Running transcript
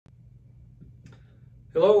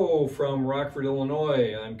Hello from Rockford,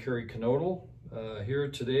 Illinois. I'm Kerry Knodel, here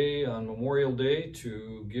today on Memorial Day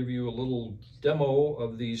to give you a little demo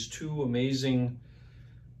of these two amazing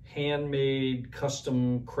handmade,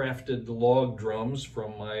 custom crafted log drums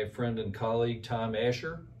from my friend and colleague Tom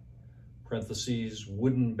Asher, parentheses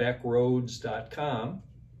woodenbackroads.com.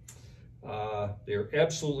 They're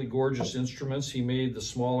absolutely gorgeous instruments. He made the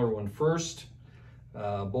smaller one first.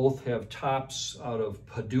 Both have tops out of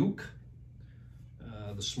Padauk.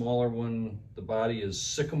 The smaller one, the body is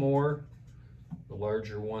sycamore. The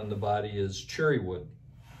larger one, the body is cherry wood.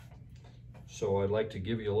 So I'd like to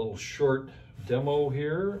give you a little short demo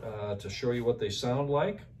here to show you what they sound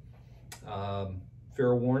like.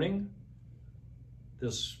 Fair warning,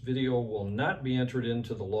 this video will not be entered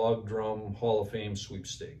into the Log Drum Hall of Fame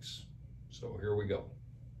sweepstakes. So here we go.